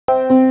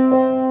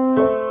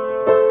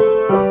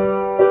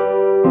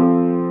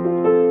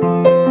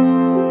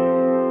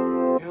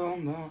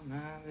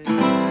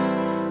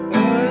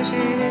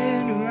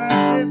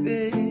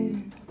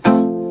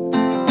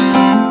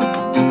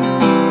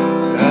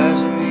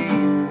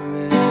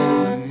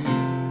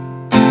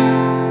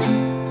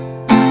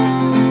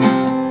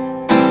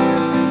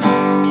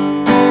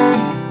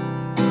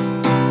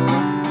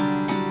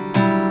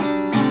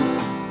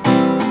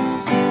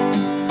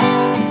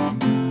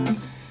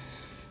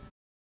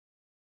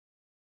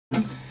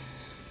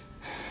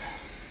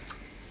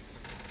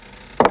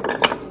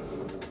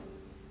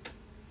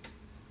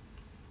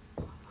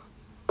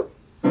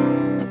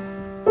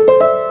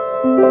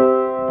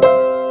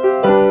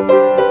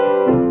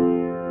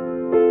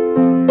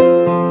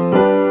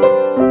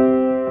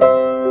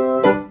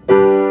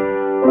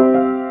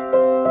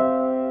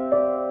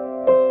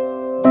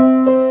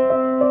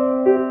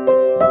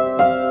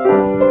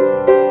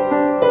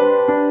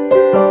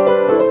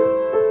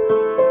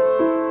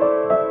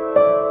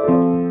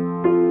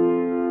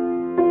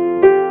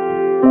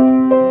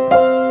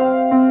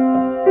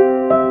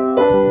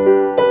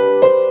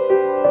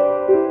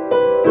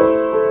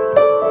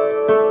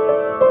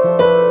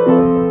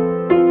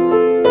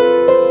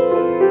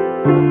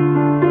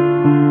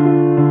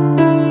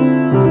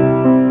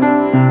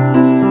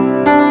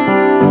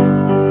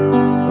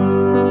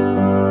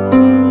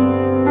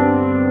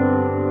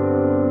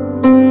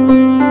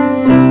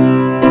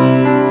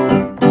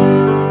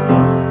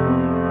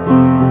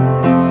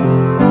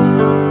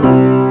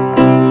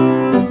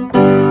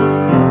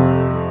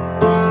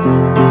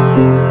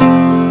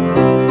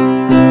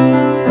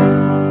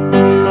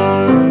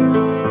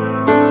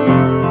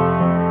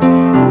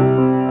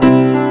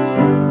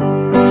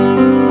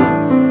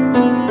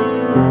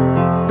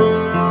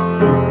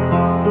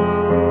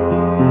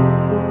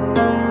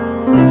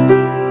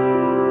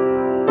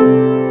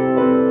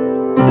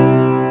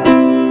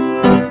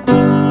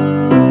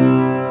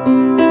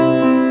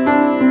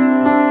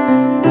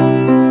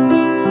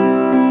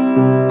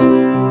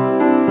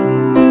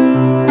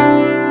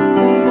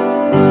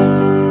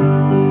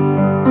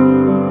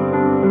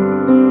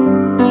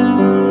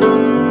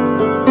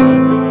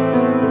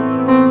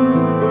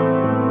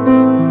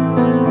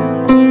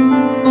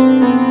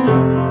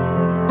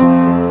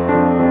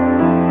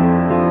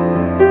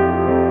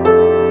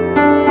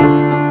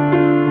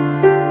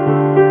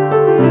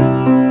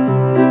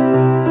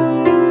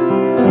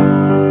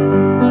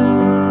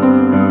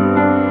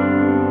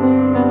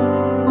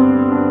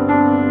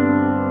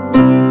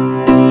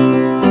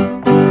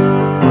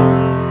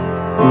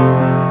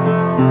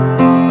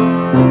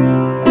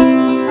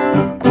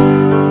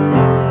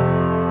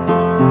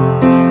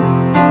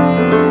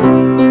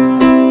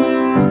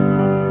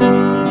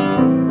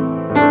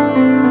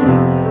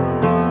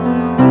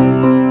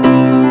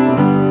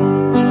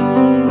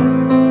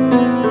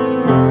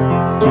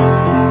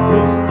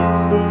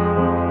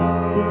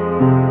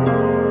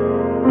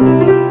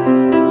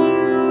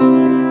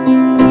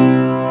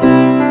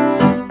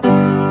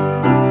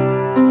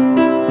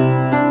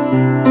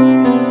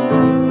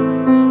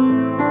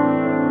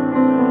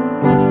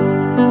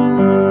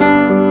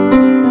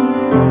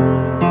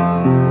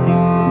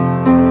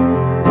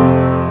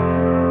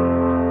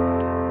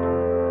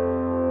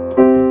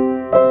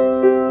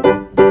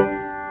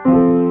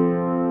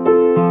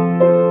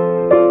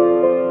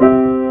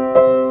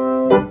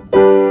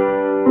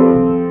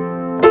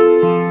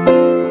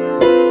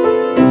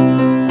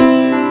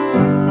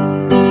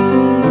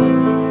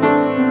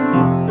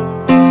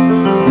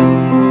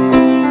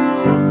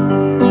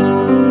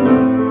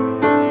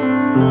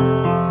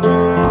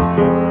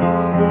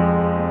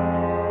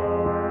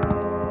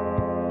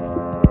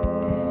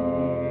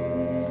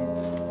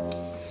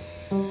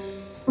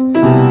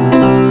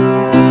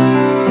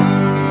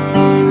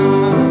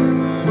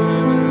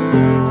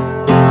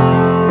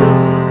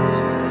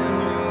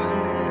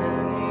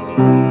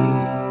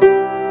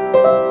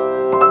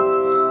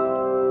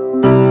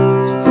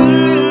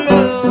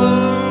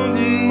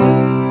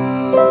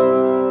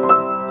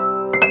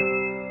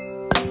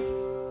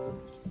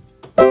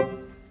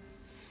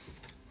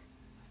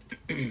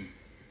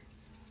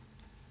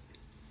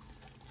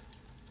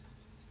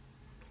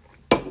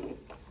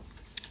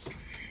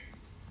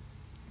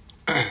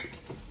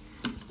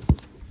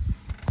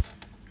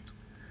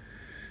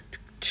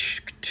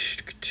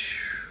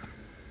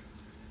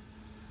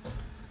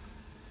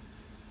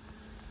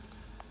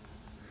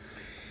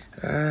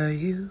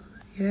you.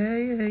 Yeah,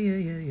 yeah, yeah,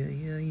 yeah, yeah,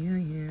 yeah, yeah,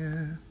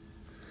 yeah.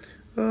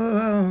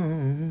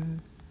 Oh,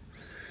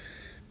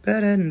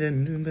 better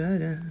than do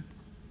better.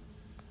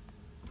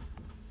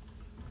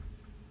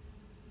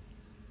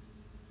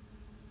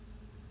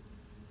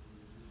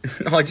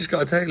 Oh, I just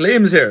got a text.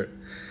 Liam's here.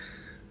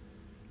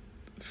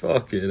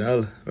 Fucking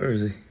hell. Where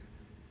is he?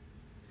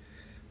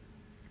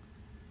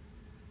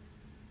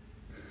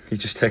 He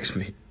just texted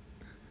me.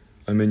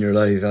 I'm in your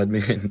live, add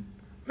me in.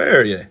 Where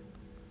are you?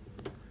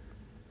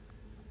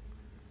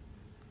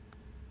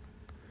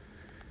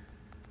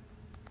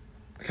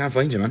 I can't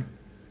find you, man.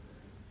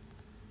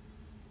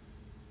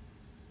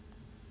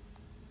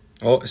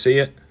 Oh, I see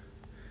it.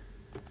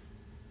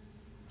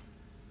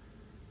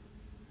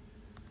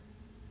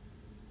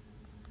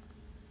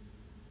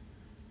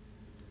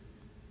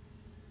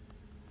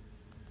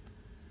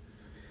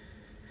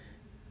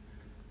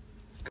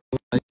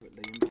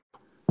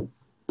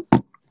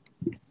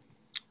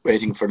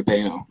 Waiting for the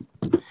Payne.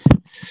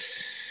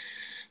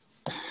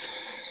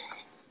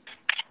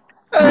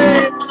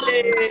 Hey!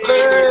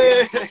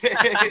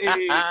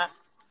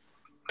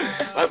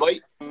 Hi, boy.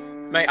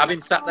 Mate, I've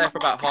been sat there for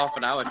about half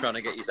an hour trying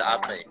to get you to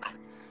add me.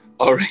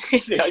 Oh,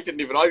 really? I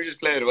didn't even. I was just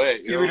playing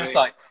away. You were just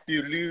like,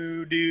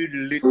 doodaloo,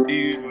 doodaloo,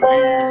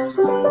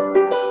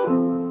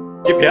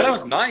 doodaloo. Your piano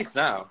was nice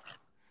now.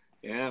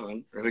 Yeah,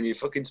 man. When you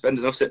fucking spend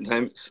enough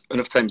time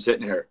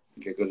sitting here,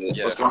 you get good at it.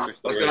 Yeah, What's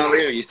going on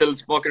with you? You still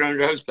walking around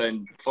your house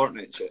playing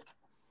Fortnite and shit?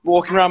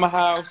 Walking around my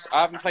house.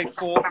 I haven't played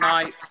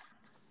Fortnite.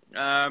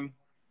 Not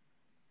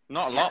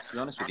a lot, to be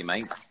honest with you,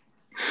 mate.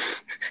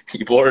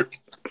 You bored?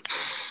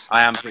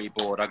 I am pretty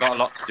bored. I got a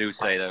lot to do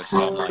today, though,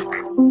 so I'm like,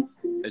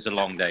 it's a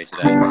long day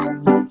today.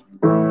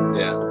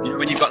 Yeah. You know,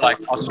 when you've got,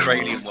 like,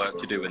 Australian work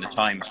to do and the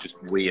time's just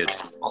weird.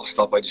 Oh,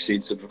 stop. I just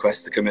need some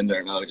requests to come in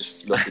there now.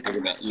 Just look at the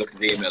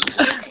email.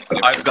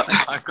 I've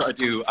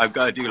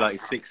got to do,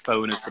 like, 6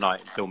 phoners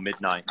tonight until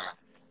midnight.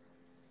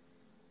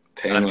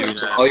 And I'm doing a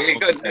thing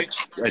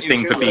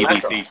for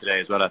BBC today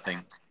as well, I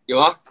think. You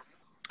are?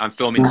 I'm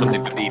filming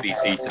something for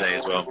BBC today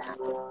as well.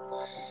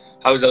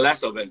 How's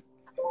Alesso been?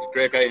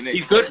 Great guy, isn't he?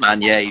 He's good,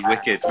 man. Yeah, he's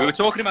wicked. We were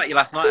talking about you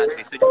last night, actually.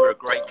 He said you were a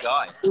great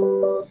guy.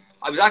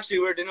 I was actually,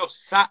 weird enough,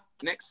 sat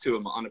next to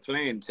him on a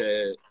plane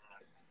to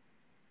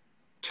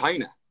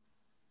China,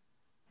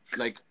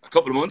 like a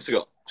couple of months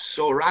ago.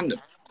 So random.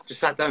 Just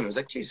sat down and I was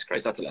like, Jesus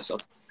Christ, that's Alesso.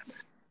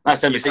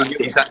 Last time you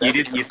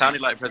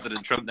sounded like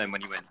President Trump then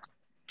when you went,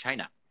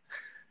 China.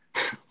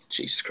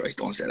 Jesus Christ,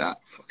 don't say that.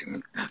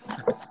 Fucking.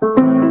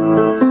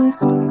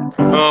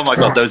 Oh my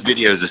God, those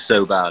videos are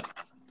so bad.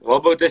 What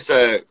about this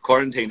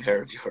quarantine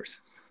hair of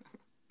yours?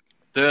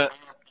 The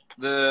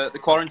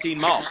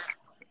quarantine mop.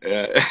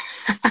 Yeah.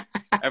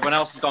 Everyone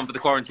else has gone for the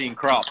quarantine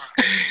crop.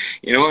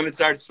 You know when it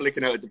starts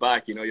flicking out at the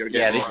back, you know you're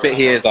getting. Yeah, this bit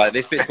here is like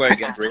this bit's where it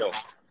gets real.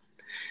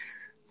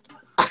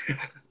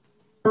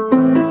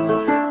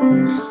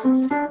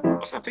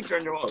 What's that picture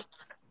on your wall?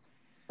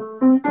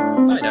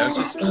 I know,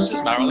 it's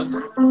just Marilyn.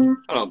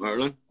 Hello,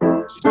 Marilyn.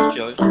 She's just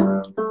chilling.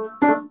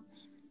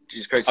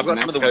 Jesus Christ! I've got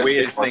some of the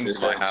weirdest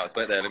things in my house.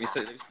 Wait there, let me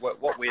see.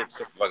 What weird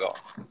stuff have I got?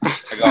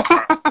 I got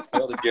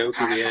the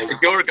Joker here.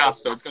 It's your gaff,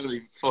 so it's gonna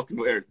be fucking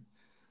weird.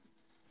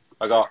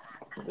 I got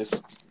this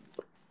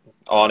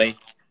Arnie.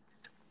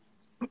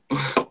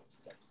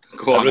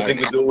 Go on,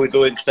 everything we're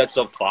doing sets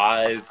of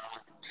 5.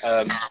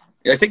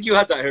 Yeah, I think you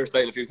had that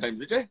hairstyle a few times,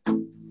 did you?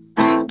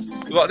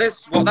 What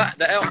this? What that?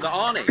 The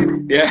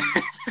Arnie? Yeah.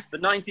 The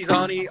 90s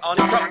Arnie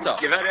crop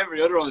top. You've had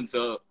every other one,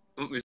 so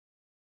I was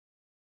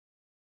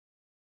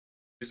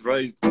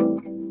surprised.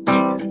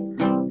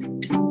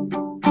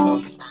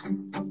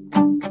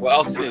 What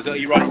else is it? Are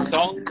you writing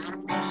songs?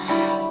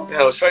 Yeah,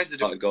 I was trying to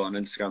go on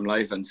Instagram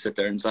Live and sit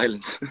there in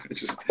silence.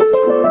 just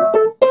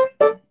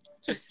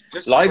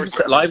lives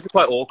are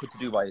quite awkward to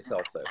do by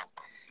yourself, though.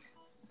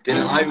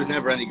 I was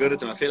never any good at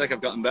them. I feel like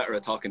I've gotten better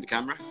at talking to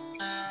camera.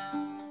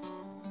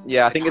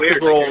 Yeah, I think it's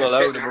because we're all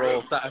alone and we're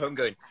all sat at home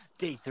going,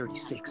 day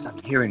 36, I'm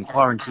here in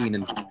quarantine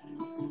and...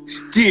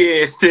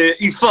 Day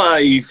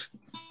 35!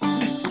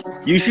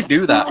 You should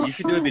do that. You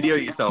should do a video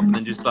of yourself and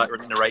then just like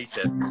narrate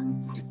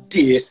it.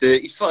 Day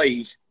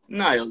 35,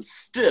 Niall's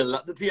still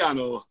at the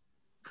piano.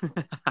 Well,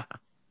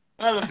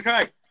 that's a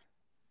crack.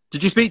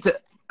 Did you speak to...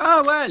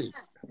 Oh, well.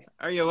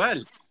 Are you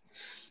well?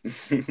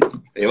 Are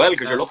you well?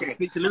 Because you're looking. Did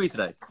you speak to Louis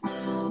today?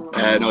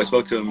 No, I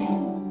spoke to him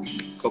a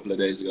couple of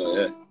days ago,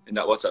 yeah. In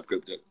that WhatsApp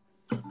group, too.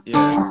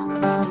 Yeah. So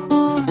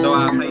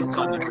I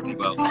FaceTime you pretty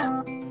well.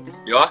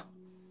 You are?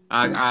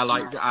 I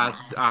like our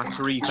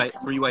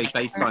three-way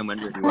FaceTime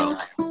went really well.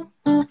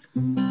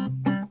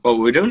 Well,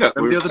 we're doing that.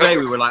 The other day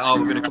we were like, oh,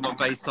 we're going to come on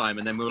FaceTime,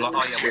 and then we were like,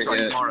 oh yeah, we'll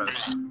start tomorrow.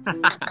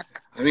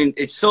 I mean,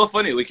 it's so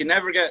funny. We can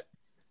never get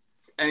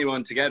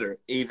anyone together,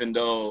 even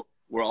though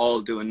we're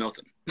all doing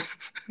nothing.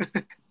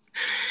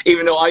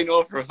 Even though I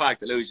know for a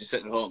fact that Louis is just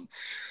sitting at home,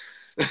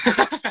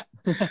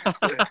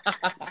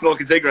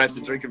 smoking cigarettes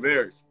and drinking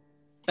beers.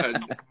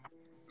 And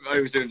I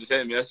was doing the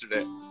same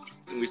yesterday,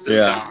 and we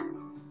still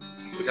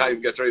we can't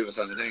even get 3 of us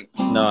on the thing.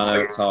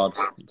 No, it's hard.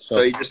 So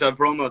you just had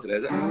promo today,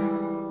 is it?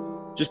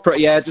 Just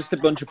just a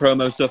bunch of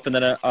promo stuff, and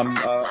then I'm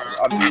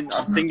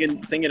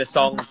singing a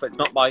song, but it's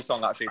not my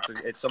song actually.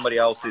 It's somebody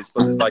else's.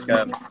 But there's like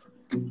a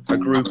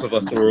group of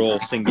us who are all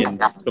singing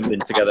something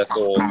together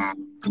for.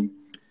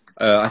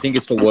 I think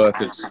it's for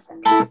workers.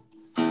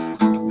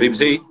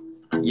 BBC.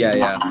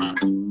 Yeah.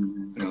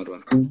 No, I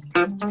don't.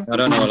 I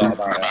don't know a lot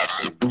about it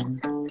actually.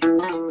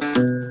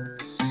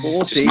 But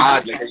we'll see.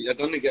 Mad. Like, I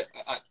don't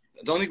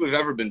think we've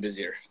ever been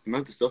busier. The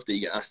amount of stuff that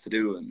you get asked to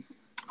do and.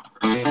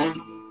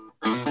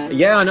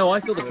 Yeah, I know. I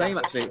feel the same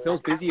actually. It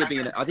feels busier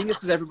being. I think it's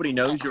because everybody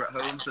knows you're at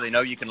home, so they know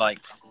you can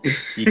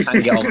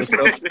get on with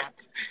stuff.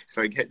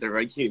 So I get the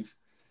right cue.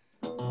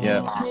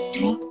 Yeah.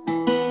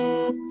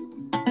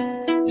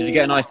 Did you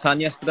get a nice tan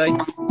yesterday?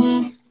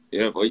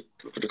 Yeah, boy.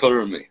 Look at the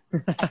colour on me.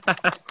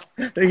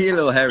 Look at your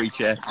little hairy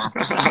chest.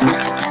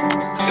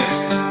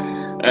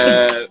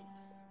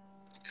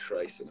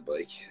 Christ on the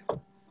bike.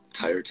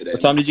 Tired today.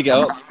 What time did you get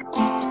up?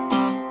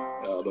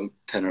 About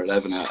 10 or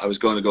 11. I was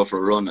going to go for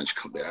a run. I just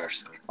couldn't be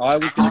arsed. I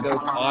was gonna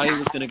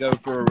go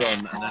for a run,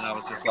 and then I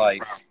was just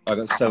like, I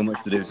got so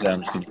much to do today.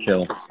 I'm just gonna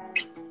chill.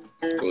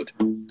 Good.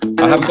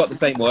 I haven't got the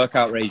same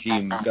workout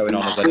regime going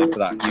on as I did for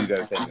that Hugo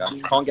thing. I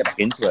just can't get back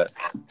into it.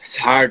 It's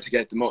hard to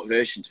get the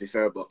motivation, to be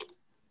fair, but...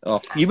 Oh,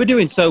 you were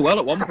doing so well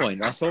at one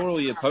point. I saw all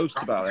your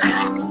posts about it.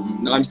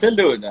 No, I'm still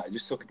doing that. I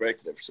just took a break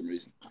today for some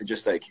reason. I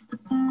just I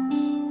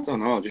don't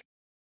know.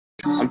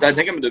 I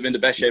think I'm in the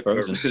best shape I've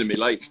ever been in my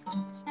life.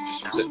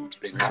 Just sitting,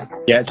 being around.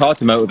 Yeah, it's hard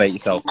to motivate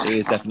yourself. It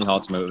is definitely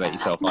hard to motivate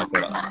yourself. I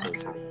feel like that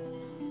too.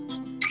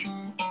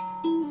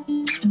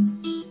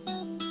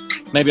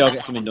 Maybe I'll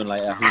get something done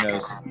later. Who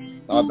knows?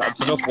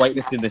 It's enough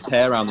weightlifting this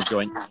hair around the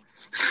joint.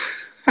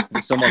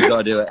 Someone's got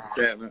to do it.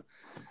 Yeah, man.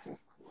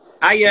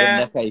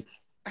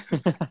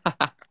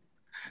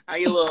 How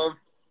you love?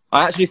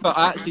 I actually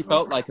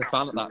felt like a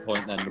fan at that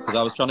point then, because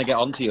I was trying to get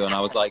onto you and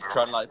I was like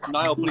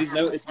Niall, please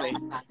notice me.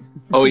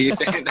 Oh, you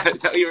saying that?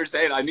 Is that what you were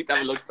saying? I need to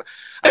have a look.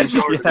 I'm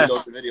sure there's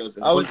loads of videos.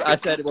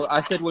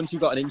 I said once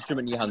you've got an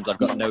instrument in your hands, I've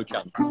got no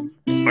chance.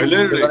 I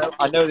know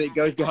that it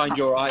goes behind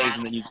your eyes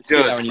and then you just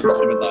sit there and you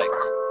instrument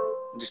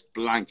just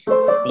blank.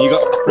 And you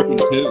got freaking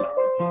two.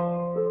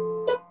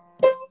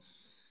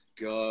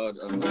 God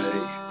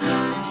almighty.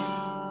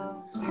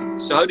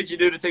 So how did you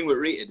do the thing with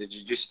Rita? Did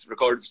you just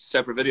record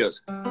separate videos?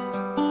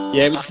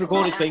 Yeah, we just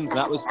recorded things, and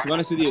that was, to be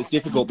honest with you, it's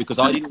difficult because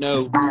I didn't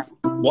know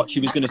what she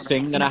was going to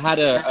sing, and I had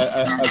a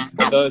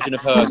version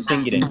of her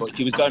singing it, but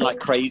she was going like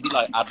crazy,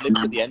 like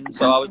ad-libs at the end,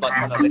 so I was like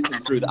trying to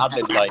listen through the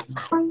ad-libs, like,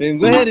 been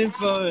waiting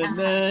for it,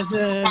 and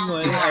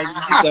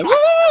she's like,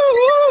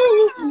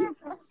 woo!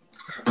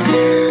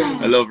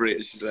 I love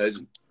Rita, she's a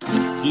legend.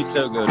 She's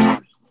so good.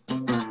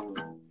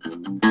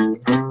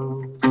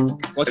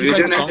 What's your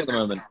favourite song at the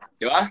moment?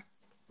 You are?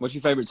 What's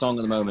your favourite song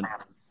at the moment?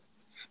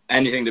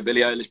 Anything that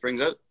Billie Eilish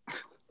brings out?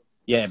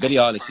 Yeah, Billie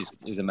Eilish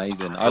is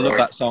amazing. I love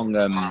that song.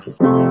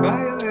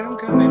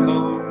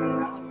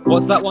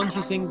 What's that one she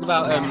sings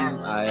about?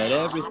 I had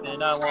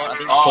everything I want. I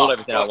think it's called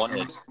Everything I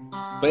Wanted.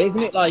 But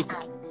isn't it like...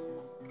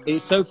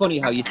 It's so funny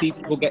how you see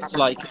people get to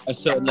like a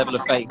certain level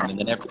of fame and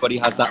then everybody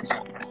has that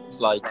song. It's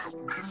like,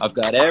 I've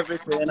got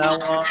everything I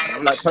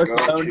want. Like Post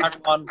Malone had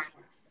one.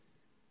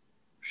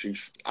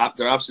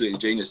 They're absolutely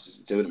geniuses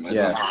at doing it.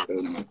 Yeah.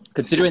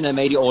 Considering they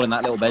made it all in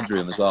that little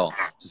bedroom as well,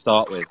 to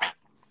start with.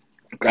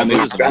 Grammy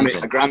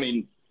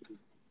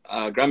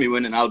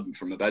winning album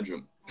from a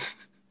bedroom.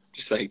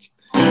 Just like,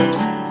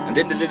 and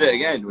then they did it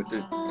again with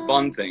the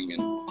Bond thing.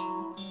 And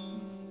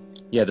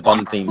yeah, the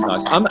Bond theme's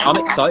nice. I'm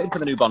excited for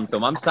the new Bond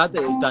film. I'm sad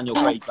that it's Daniel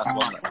Craig's last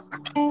one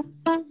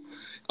though.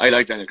 I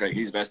like Daniel Craig.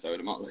 He's the best out of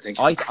them all, I think.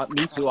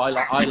 Me too. I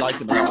like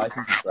him a lot. I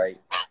think he's great.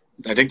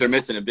 I think they're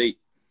missing a beat.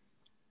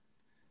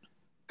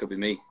 Could be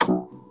me.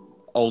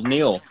 Old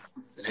Neil.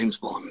 The name's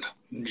Bond.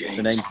 James.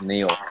 The name's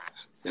Neil.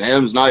 The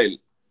name's Niall.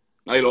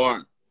 Niall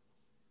Horan.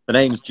 The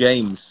name's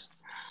James.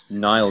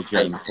 Niall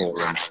James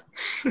Horan.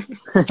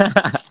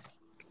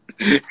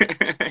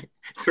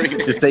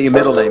 Just say your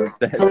middle name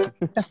instead.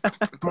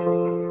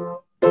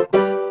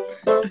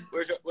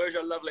 Where's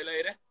your lovely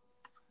lady?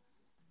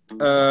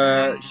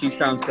 She's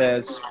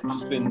downstairs.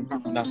 She's been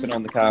napping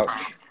on the couch.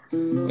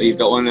 Well, you've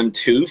got one of them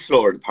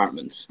 2-floor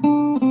apartments. I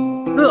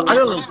got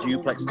a little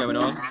duplex going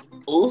on.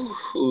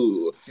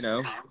 Ooh. You know.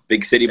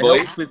 Big city boy.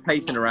 Helps with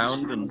pacing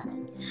around and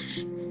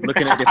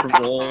looking at different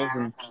walls.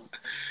 And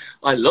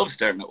I love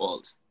staring at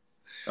walls.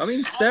 I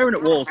mean, staring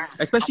at walls,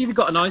 especially if you've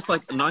got a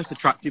nice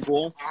attractive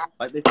wall.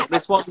 Like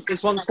this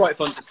one's quite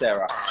fun to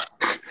stare at.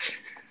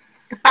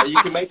 You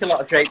can make a lot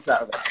of shapes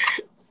out of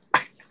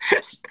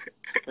it.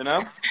 You know?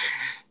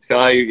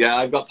 Yeah,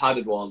 I've got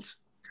padded walls.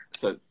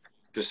 So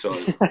just so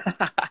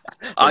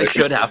I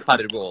should have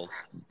padded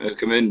walls. I'll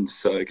come in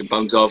so I can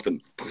bounce off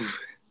them.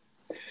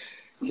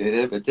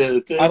 I've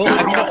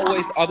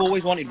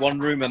always wanted one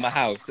room in my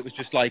house that was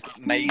just like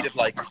made of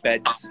like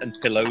beds and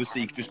pillows, so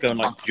you could just go and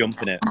like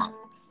jump in it.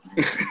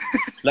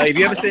 Like, have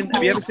you ever seen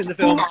the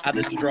film At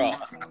the Straw?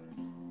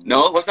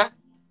 No, what's that?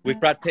 With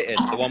Brad Pitt in,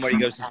 the one where he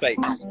goes to space.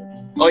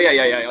 Oh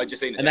yeah. I just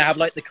seen it. And they have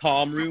like the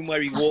calm room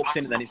where he walks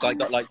in, and then it's like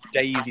got like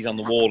daisies on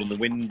the wall and the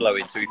wind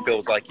blowing, so he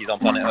feels like he's on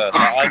planet Earth.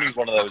 Like, I need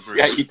one of those rooms.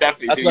 Yeah, you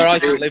definitely. That's where I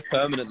should live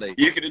permanently.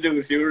 You could do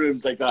a few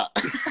rooms like that.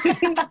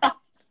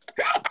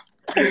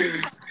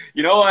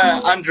 You know,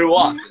 Andrew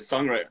Watt, the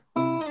songwriter.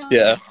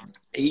 Yeah.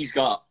 He's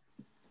got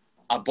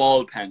a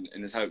ball pen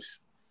in his house.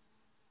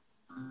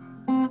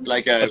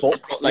 Like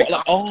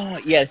oh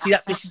yeah. See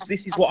that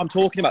this is what I'm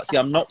talking about. See,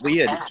 I'm not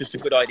weird. It's just a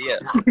good idea.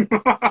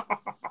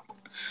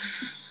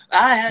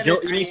 You know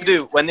what you need to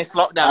do when this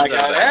lockdown's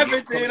over?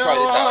 Everything I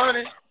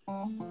wanted.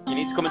 You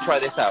need to come and try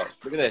this out.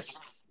 Look at this.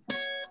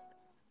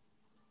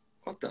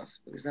 What the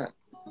fuck is that?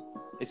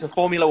 It's a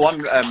Formula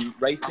One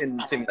racing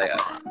simulator.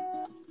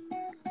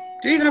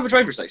 Do you even have a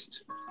driver's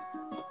license?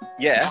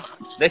 Yeah,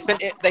 they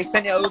sent it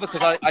over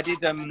because I did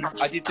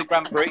the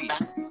Grand Prix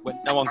when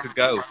no one could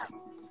go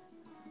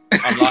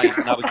online,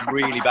 and that was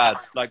really bad,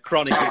 like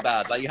chronically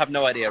bad. Like, you have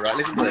no idea, right?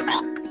 Listen to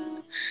this.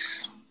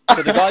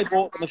 So the guy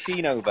brought the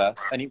machine over,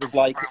 and it was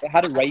like, it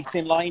had a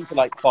racing line to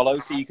like follow,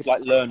 so you could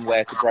like learn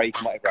where to brake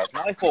and whatever else.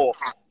 And I thought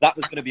that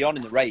was going to be on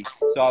in the race,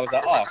 so I was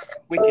like, oh,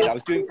 wicked! I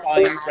was doing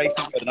fine,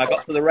 racing good, and I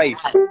got to the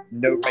race,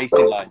 no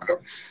racing lines,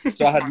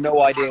 so I had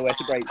no idea where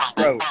to brake.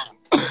 Bro,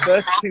 the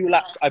first 2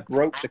 laps, I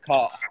broke the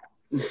car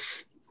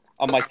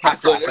on my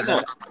tack lap, and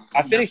then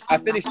I finished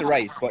the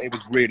race, but it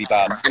was really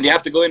bad. And you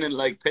have to go in and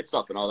like pit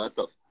stop and all that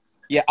stuff.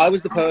 Yeah, I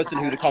was the person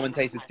who the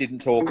commentators didn't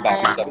talk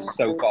about because I was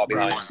so far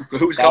behind.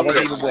 Who was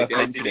wasn't even worth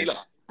mentioning.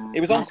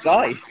 It was on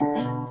Sky.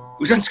 It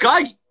was on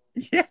Sky?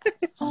 Yes.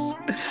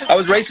 I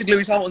was racing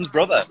Lewis Hamilton's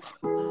brother.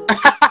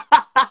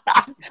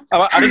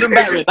 I'd have done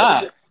better in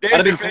that. I'd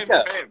have been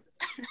quicker.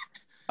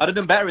 I'd have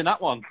done better in that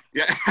one.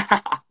 Yeah.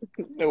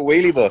 No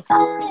wheelie bus.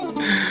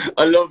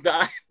 I love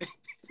that.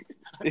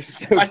 It's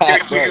so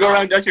bad, you can go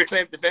around. That's your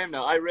claim to fame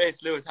now. I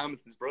raced Lewis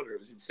Hamilton's brother. It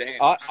was insane.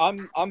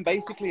 I'm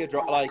basically a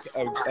race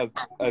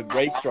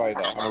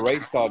driver. I'm a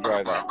race car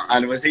driver.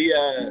 And was he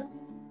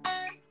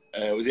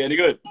any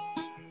good?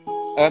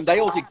 They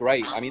all did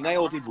great. I mean, they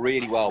all did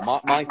really well.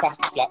 My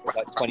fastest lap was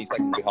like 20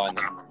 seconds behind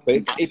them.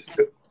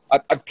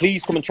 But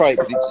please come and try it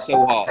because it's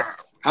so hard.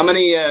 How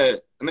many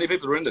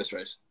people were in this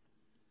race?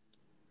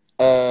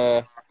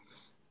 For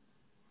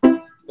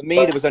me,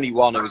 there was only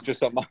one. It was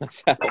just on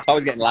myself. I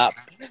was getting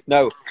lapped.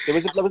 No, there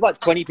was like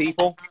 20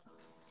 people.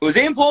 Was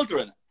Ian Poulter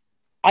in it?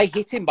 I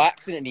hit him by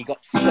accident, and he got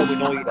so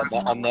annoyed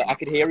on the. I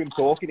could hear him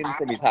talking in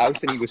from his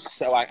house, and he was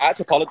so. I had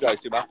to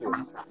apologise to him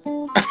afterwards.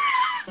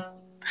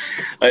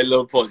 I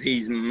love Poulter.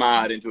 He's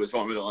mad into his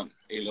Formula One.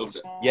 He loves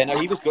it. Yeah, no,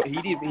 he was good.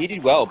 He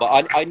did well,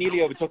 but I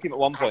nearly overtook him at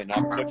one point, and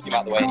I pushed him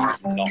out the way, and he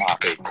was not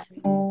happy.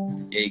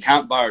 Yeah, you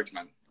can't barge,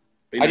 man.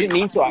 I didn't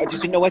mean to. I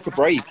just didn't know where to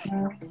brake. It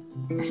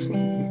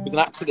was an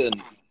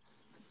accident.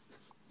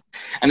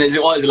 And is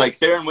it like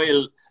steering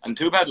wheel and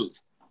 2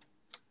 pedals?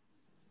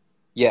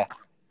 Yeah.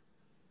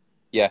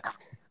 Yeah.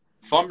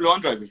 Formula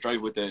One drivers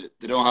drive with they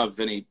don't have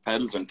any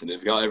pedals or anything.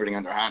 They've got everything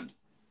on their hand.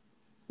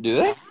 Do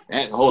they?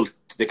 Yeah,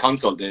 the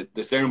console, the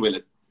steering wheel,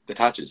 it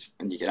attaches,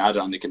 and you can add it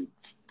on. They can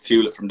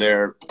fuel it from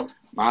their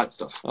mad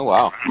stuff. Oh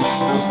wow!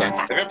 Okay.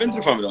 Have you ever been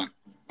to Formula One?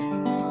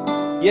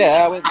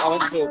 Yeah, I went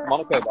to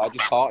Monaco, but I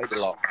just partied a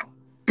lot.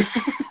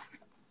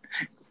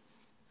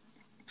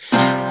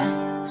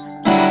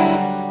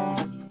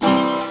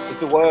 It's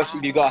the worst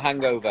if you got a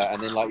hangover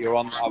and then like I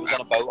was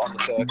on a boat on the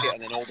circuit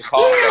and then all the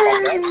cars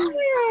go back there.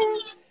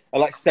 At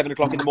like 7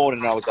 o'clock in the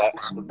morning, and I was like,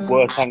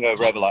 worst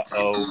hangover ever. Like,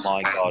 oh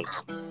my god.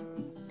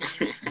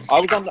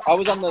 I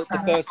was on the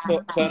first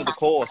turn of the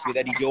course with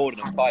Eddie Jordan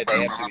at 5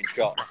 a.m. doing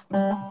shots.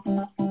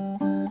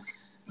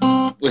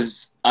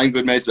 I'm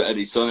good mates with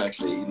Eddie's son,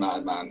 actually. He's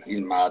mad, man.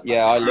 He's mad.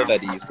 Yeah, I love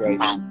Eddie. He's great.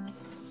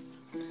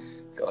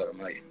 God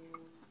almighty.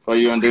 What are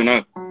you going to do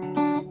now?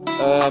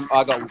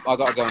 I got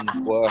to go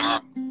and work. I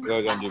got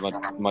to go and do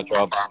my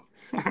job.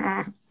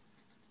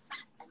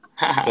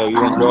 So you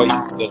enjoy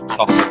the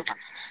topic.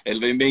 It'll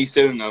be me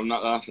soon. I'm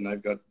not laughing.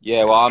 I've got...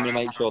 Yeah, well, I'm going to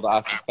make sure that I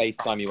have to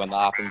FaceTime you when that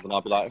happens, and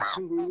I'll be like...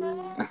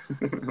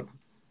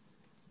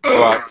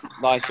 Alright,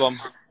 nice one.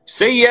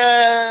 See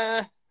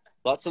ya!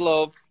 Lots of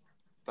love.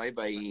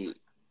 Bye-bye.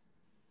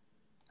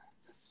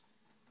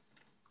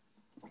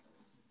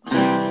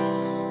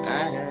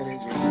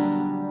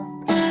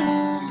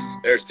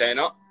 There's Payne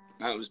up.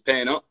 That was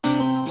Payne up.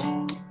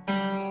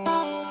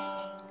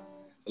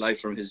 Live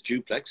from his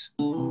duplex.